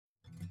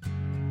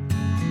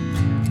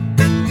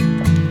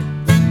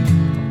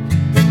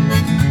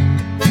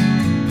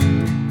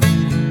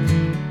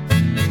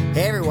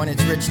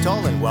Rich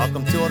Toll, and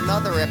welcome to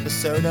another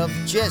episode of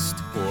Gist,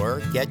 or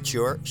Get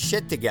Your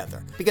Shit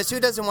Together. Because who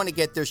doesn't want to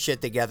get their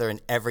shit together in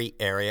every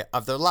area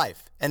of their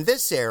life? And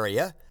this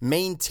area,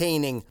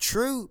 maintaining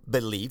true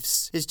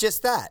beliefs, is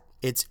just that.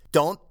 It's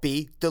don't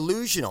be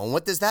delusional. And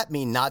what does that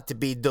mean, not to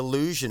be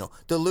delusional?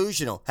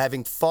 Delusional,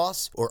 having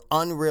false or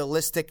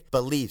unrealistic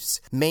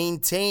beliefs.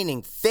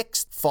 Maintaining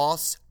fixed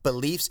false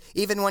beliefs,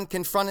 even when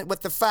confronted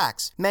with the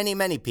facts.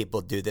 Many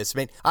people do this. I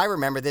mean, I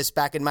remember this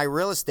back in my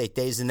real estate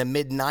days in the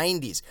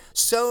mid-90s.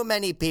 So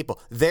many people,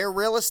 their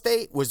real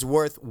estate was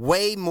worth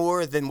way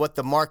more than what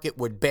the market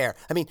would bear.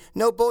 I mean,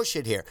 no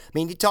bullshit here. I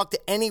mean, you talk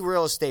to any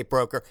real estate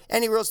broker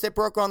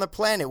on the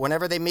planet,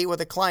 whenever they meet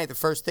with a client, the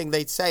first thing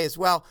they'd say is,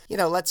 well,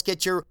 let's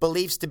get your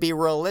beliefs to be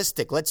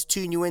realistic. Let's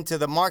tune you into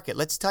the market.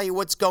 Let's tell you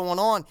what's going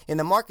on in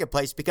the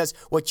marketplace, because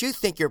what you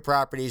think your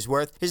property is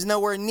worth is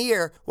nowhere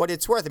near what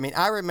it's worth. I mean,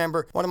 I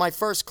remember one of my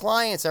first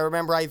clients,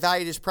 I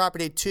valued his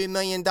property at $2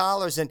 million,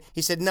 and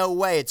he said, no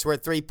way, it's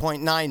worth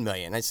 $3.9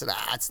 million. I said,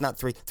 it's not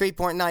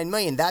 $3.9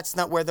 million. That's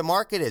not where the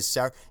market is,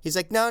 sir. He's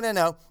like, no,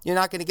 you're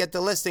not going to get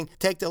the listing.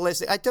 Take the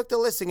listing. I took the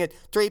listing at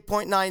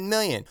 $3.9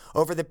 million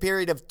over the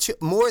period of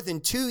more than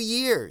 2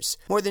 years.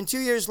 More than 2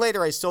 years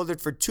later, I sold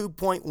it for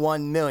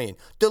 $2.1 million.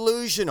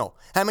 Delusional.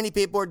 How many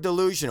people are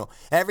delusional?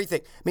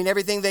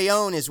 Everything they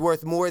own is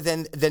worth more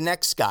than the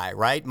next guy,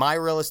 right? My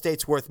real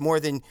estate's worth more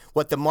than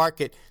what the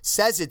market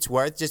says it's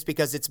worth just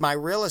because it's my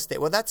real estate.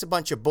 Well, that's a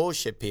bunch of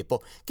bullshit,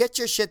 people. Get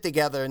your shit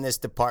together in this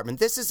department.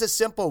 This is a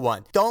simple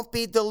one. Don't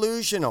be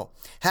delusional.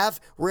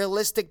 Have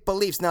realistic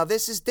beliefs. Now,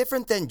 this is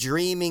different than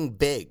dreaming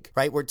big,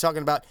 right? We're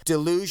talking about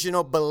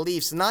delusional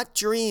beliefs, not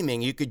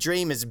dreaming. You could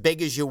dream as big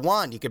as you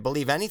want. You could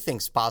believe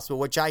anything's possible,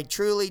 which I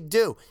truly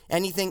do.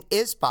 Anything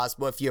is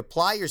possible if you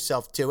apply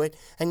yourself to it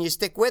and you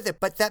stick with it.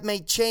 But that may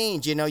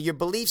change. Your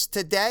beliefs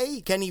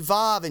today can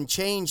evolve and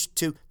change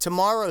to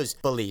tomorrow's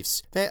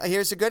beliefs.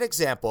 Here's a good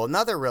example,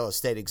 another real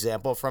estate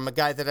example from a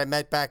guy that I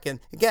met back in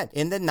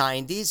the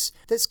 90s.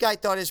 This guy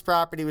thought his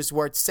property was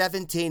worth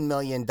 $17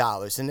 million.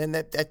 And then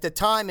at the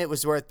time, it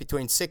was worth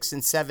between $6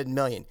 and $7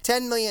 million.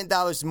 $10 million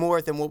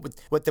more than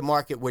what the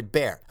market would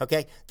bear.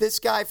 Okay? This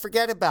guy,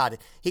 forget about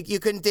it. You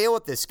couldn't deal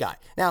with this guy.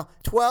 Now,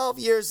 12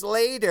 years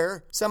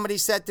later, somebody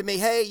said to me,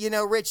 hey,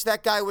 Rich,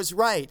 that guy was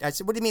right. I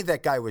said, what do you mean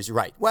that guy was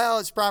right? Well,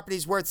 his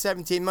property's worth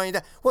 $17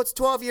 million. Well, it's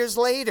 12 years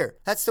later.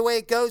 That's the way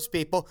it goes,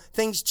 people.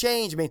 Things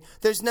change. I mean,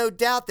 there's no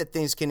doubt that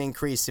things can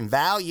increase in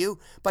value,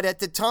 but at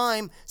the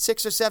time,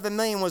 6 or 7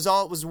 million was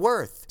all it was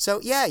worth. So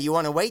yeah, you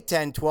want to wait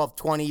 10, 12,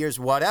 20 years,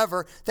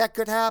 whatever, that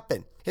could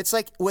happen. It's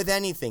like with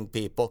anything,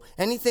 people.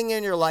 Anything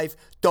in your life,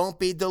 don't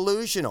be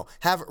delusional.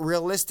 Have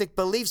realistic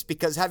beliefs,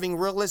 because having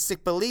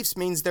realistic beliefs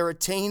means they're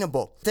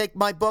attainable. Take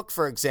my book,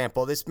 for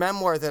example. This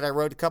memoir that I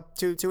wrote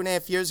two and a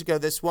half years ago,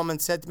 this woman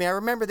said to me, I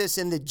remember this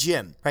in the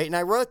gym, right? And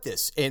I wrote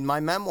this in my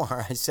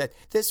memoir. I said,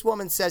 this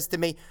woman says to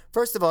me,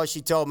 first of all,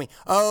 she told me,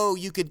 oh,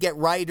 you could get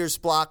writer's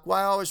block.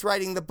 While I was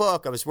writing the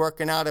book, I was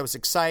working out, I was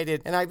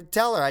excited. And I would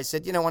tell her, I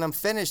said, when I'm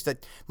finished,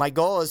 that my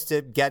goal is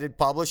to get a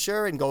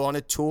publisher and go on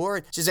a tour.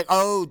 And she's like,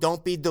 oh,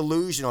 don't be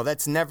delusional.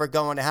 That's never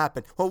going to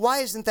happen. Well, why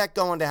isn't that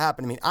going to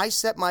happen? I mean, I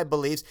set my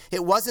beliefs.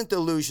 It wasn't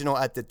delusional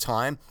at the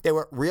time. They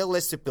were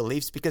realistic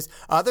beliefs because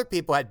other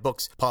people had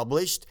books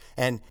published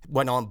and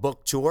went on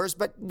book tours,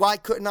 but why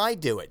couldn't I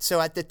do it?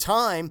 So at the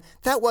time,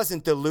 that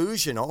wasn't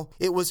delusional.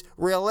 It was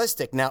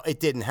realistic. Now, it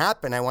didn't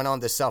happen. I went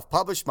on to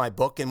self-publish my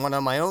book and went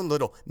on my own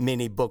little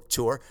mini book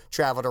tour,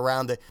 traveled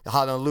around the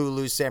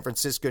Honolulu, San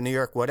Francisco, New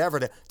York, whatever,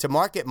 to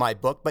market my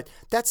book. But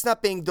that's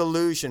not being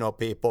delusional,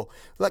 people.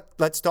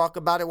 Let's talk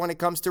about it when it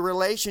comes to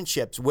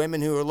relationships.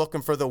 Women who are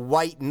looking for the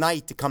white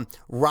knight to come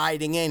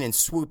riding in and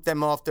swoop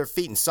them off their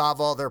feet and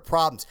solve all their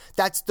problems.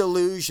 That's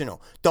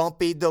delusional. Don't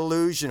be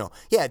delusional.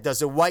 Yeah,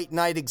 does a white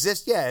knight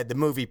exist? Yeah, the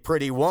movie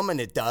Pretty Woman,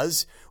 it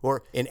does.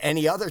 Or in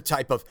any other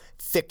type of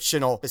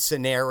fictional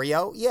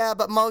scenario. Yeah,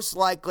 but most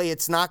likely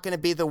it's not going to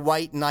be the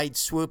white knight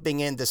swooping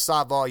in to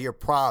solve all your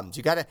problems.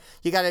 You gotta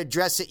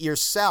address it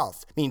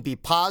yourself. I mean, be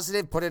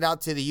positive, put it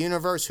out to the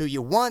universe who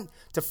you want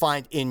to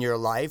find in your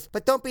life,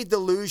 but don't be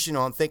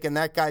delusional and thinking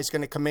that guy's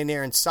going to come in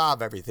here and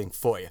solve everything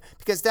for you,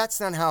 because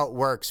that's not how it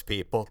works,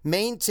 people.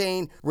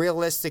 Maintain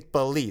realistic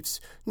beliefs.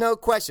 No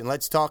question.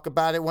 Let's talk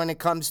about it when it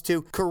comes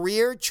to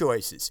career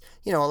choices.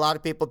 A lot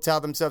of people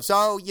tell themselves,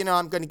 oh,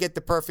 I'm going to get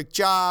the perfect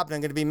job and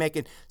I'm going to be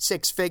making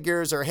 6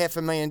 figures or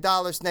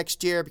 $500,000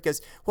 next year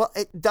because, well,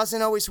 it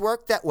doesn't always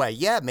work that way.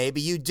 Yeah, maybe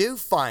you do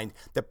find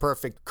the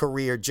perfect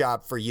career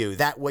job for you,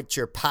 that what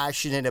you're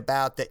passionate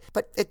about,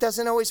 but it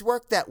doesn't always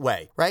work that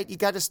way, right? You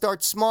got to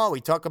start small. We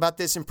talk about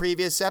this in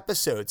previous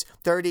episodes.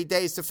 30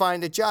 days to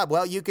find a job.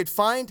 Well, you could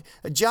find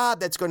a job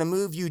that's going to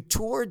move you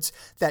towards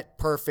that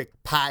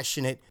perfect,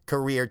 passionate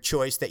career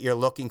choice that you're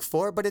looking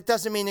for, but it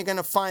doesn't mean you're going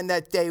to find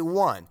that day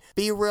one.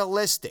 Be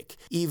realistic.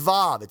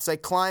 Evolve. It's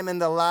like climbing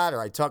the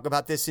ladder. I talk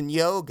about this in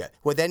yoga.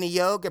 With any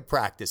yoga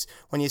practice,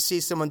 when you see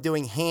someone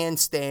doing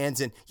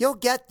handstands, and you'll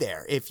get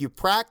there. If you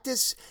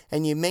practice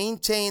and you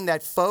maintain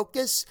that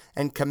focus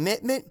and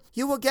commitment,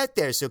 you will get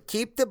there. So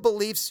keep the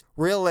beliefs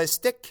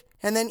realistic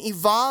and then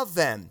evolve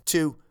them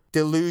to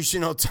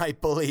delusional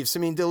type beliefs. I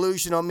mean,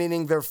 delusional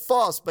meaning they're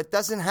false, but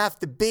doesn't have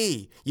to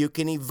be. You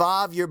can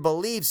evolve your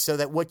beliefs so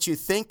that what you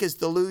think is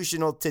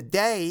delusional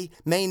today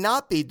may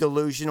not be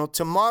delusional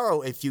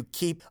tomorrow if you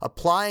keep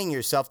applying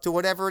yourself to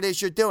whatever it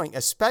is you're doing,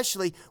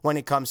 especially when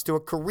it comes to a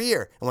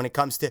career and when it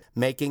comes to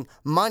making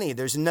money.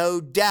 There's no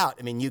doubt.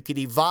 I mean, you could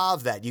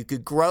evolve that. You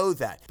could grow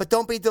that. But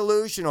don't be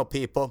delusional,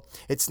 people.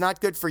 It's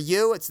not good for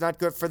you. It's not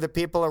good for the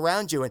people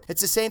around you. And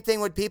it's the same thing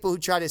with people who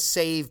try to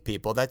save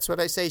people. That's what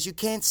I say is you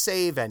can't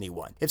save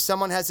anyone. If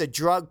someone has a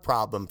drug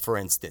problem, for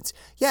instance,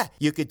 yeah,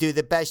 you could do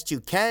the best you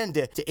can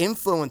to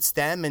influence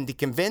them and to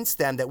convince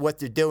them that what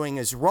they're doing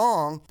is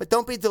wrong, but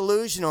don't be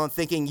delusional in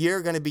thinking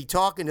you're going to be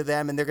talking to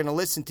them and they're going to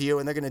listen to you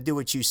and they're going to do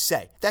what you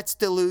say. That's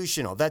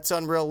delusional. That's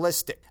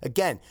unrealistic.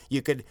 Again,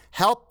 you could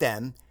help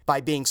them by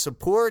being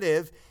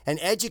supportive and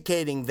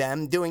educating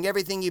them, doing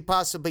everything you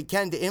possibly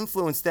can to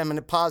influence them in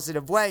a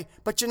positive way,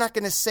 but you're not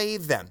going to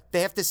save them.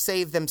 They have to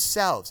save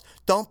themselves.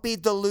 Don't be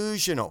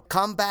delusional.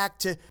 Come back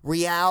to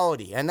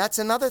reality. And that's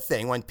another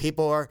thing when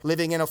people are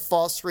living in a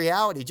false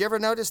reality. Did you ever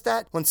notice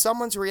that? When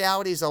someone's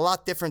reality is a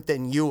lot different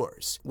than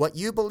yours, what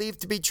you believe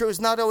to be true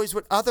is not always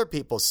what other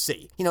people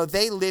see. You know,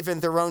 they live in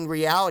their own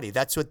reality.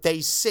 That's what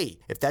they see.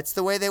 If that's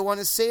the way they want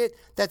to see it,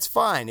 that's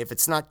fine. If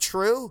it's not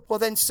true, well,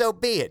 then so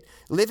be it.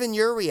 Live in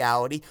your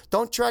reality.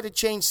 Don't try to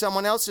change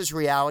someone else's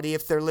reality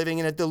if they're living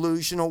in a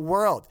delusional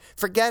world.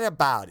 Forget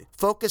about it.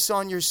 Focus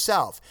on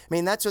yourself. I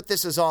mean, that's what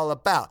this is all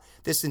about.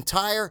 This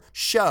entire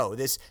show,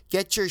 this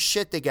Get Your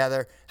Shit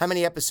Together, how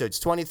many episodes?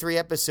 23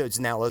 episodes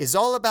now, is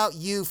all about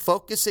you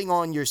focusing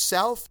on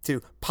yourself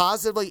to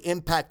positively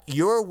impact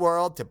your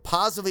world, to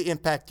positively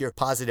impact your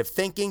positive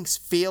thinkings,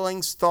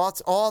 feelings,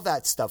 thoughts, all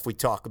that stuff we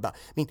talk about.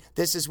 I mean,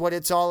 this is what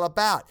it's all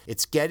about.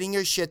 It's getting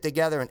your shit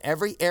together in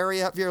every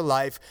area of your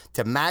life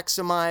to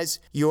maximize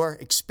your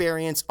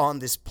experience on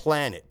this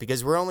planet,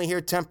 because we're only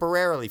here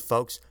temporarily,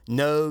 folks.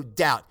 No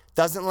doubt.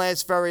 Doesn't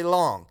last very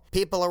long.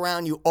 People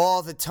around you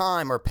all the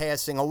time are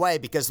passing away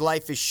because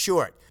life is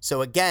short.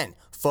 So again,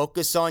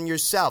 focus on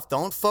yourself.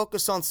 Don't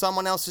focus on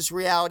someone else's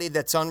reality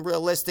that's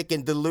unrealistic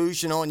and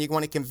delusional and you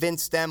want to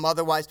convince them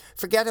otherwise.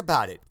 Forget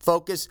about it.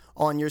 Focus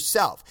on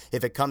yourself.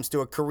 If it comes to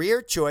a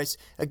career choice,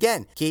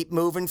 again, keep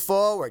moving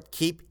forward.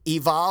 Keep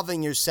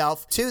evolving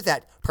yourself to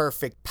that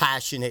perfect,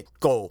 passionate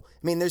goal.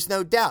 I mean, there's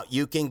no doubt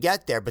you can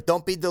get there, but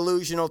don't be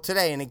delusional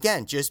today. And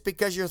again, just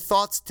because your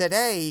thoughts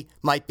today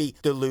might be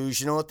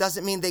delusional, it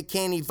doesn't mean they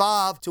can't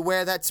evolve to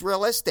where that's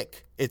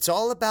realistic. It's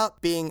all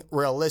about being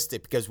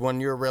realistic, because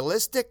when you're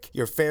realistic,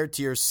 you're fair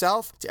to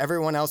yourself, to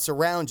everyone else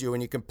around you,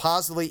 and you can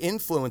positively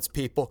influence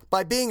people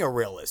by being a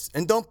realist.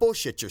 And don't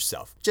bullshit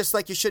yourself. Just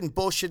like you shouldn't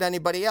bullshit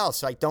anybody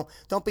else. Like don't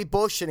be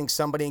bullshitting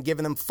somebody and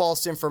giving them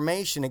false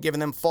information and giving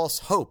them false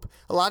hope.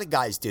 A lot of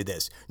guys do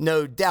this.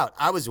 No doubt.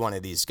 I was one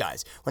of these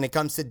guys. When it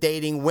comes to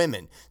dating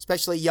women,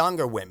 especially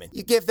younger women,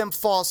 you give them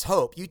false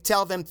hope. You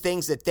tell them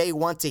things that they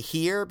want to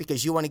hear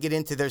because you want to get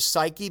into their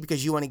psyche,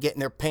 because you want to get in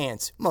their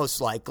pants.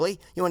 Most likely.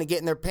 You want to get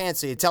in their pants,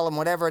 so you tell them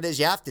whatever it is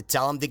you have to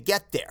tell them to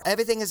get there.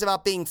 Everything is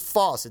about being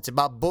false. It's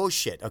about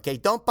bullshit, okay?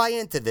 Don't buy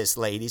into this,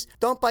 ladies.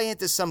 Don't buy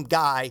into some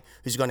guy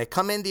who's going to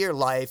come into your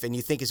life and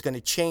you think is going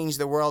to change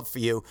the world for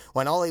you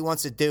when all he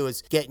wants to do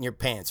is get in your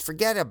pants.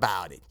 Forget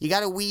about it. You got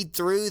to weed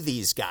through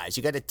these guys.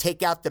 You got to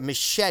take out the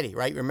machete,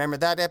 right? Remember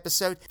that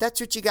episode? That's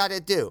what you got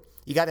to do.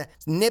 You got to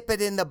nip it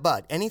in the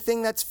bud.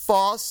 Anything that's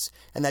false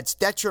and that's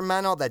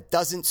detrimental, that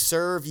doesn't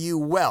serve you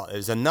well,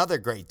 is another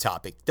great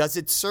topic. Does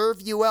it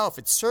serve you well? If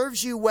it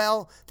serves you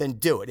well, then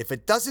do it. If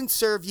it doesn't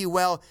serve you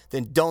well,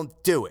 then don't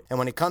do it. And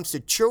when it comes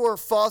to true or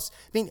false,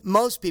 I mean,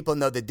 most people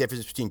know the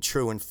difference between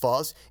true and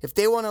false. If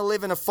they want to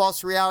live in a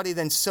false reality,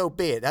 then so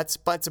be it. That's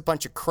a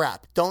bunch of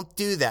crap. Don't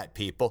do that,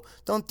 people.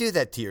 Don't do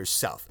that to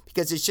yourself,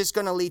 because it's just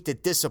going to lead to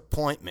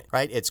disappointment,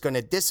 right? It's going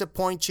to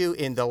disappoint you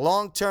in the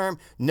long term,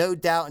 no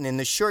doubt. And in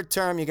the short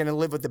term, you're going to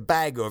live with a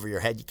bag over your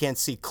head. You can't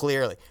see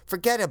clearly.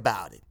 Forget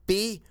about it.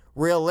 Be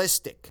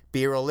realistic.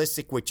 Be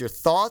realistic with your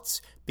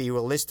thoughts. Be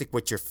realistic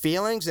with your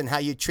feelings and how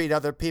you treat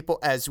other people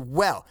as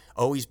well.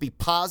 Always be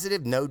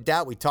positive, no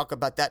doubt. We talk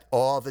about that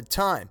all the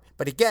time.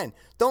 But again,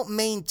 don't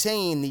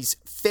maintain these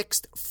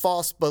fixed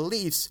false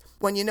beliefs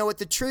when you know what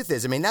the truth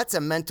is. I mean, that's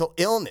a mental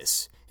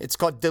illness. It's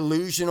called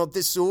delusional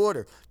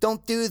disorder.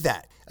 Don't do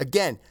that.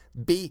 Again,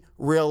 be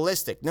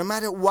realistic, no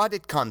matter what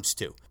it comes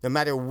to. No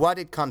matter what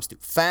it comes to.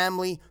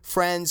 Family,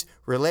 friends,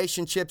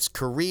 relationships,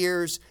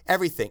 careers,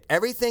 everything.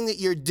 Everything that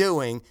you're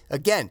doing,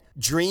 again,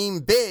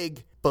 dream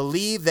big.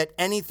 Believe that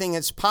anything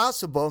is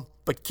possible,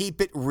 but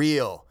keep it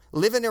real.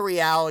 Live in a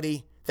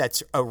reality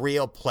that's a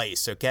real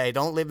place, okay?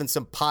 Don't live in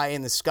some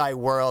pie-in-the-sky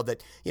world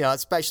that,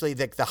 especially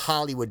the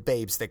Hollywood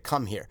babes that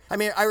come here. I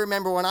mean, I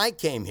remember when I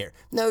came here,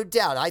 no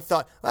doubt, I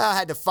thought, I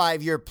had a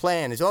 5-year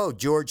plan.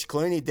 George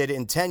Clooney did it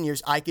in 10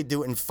 years. I could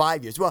do it in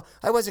 5 years. Well,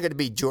 I wasn't going to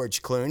be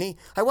George Clooney.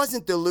 I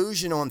wasn't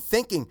delusional in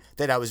thinking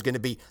that I was going to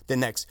be the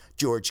next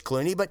George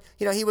Clooney, but,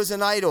 he was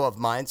an idol of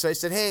mine. So I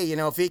said, hey,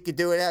 if he could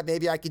do it,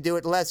 maybe I could do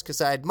it less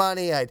because I had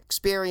money, I had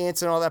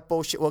experience and all that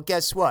bullshit. Well,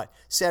 guess what?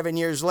 7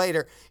 years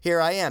later,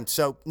 here I am.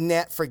 So,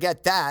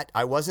 forget that.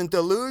 I wasn't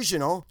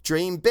delusional.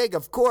 Dream big,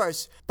 of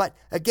course. But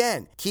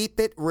again, keep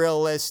it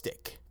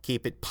realistic.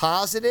 Keep it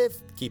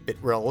positive, keep it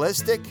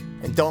realistic,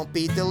 and don't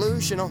be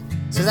delusional.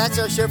 So that's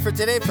our show for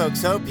today,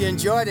 folks. Hope you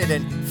enjoyed it,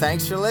 and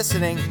thanks for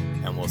listening,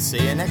 and we'll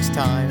see you next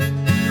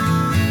time.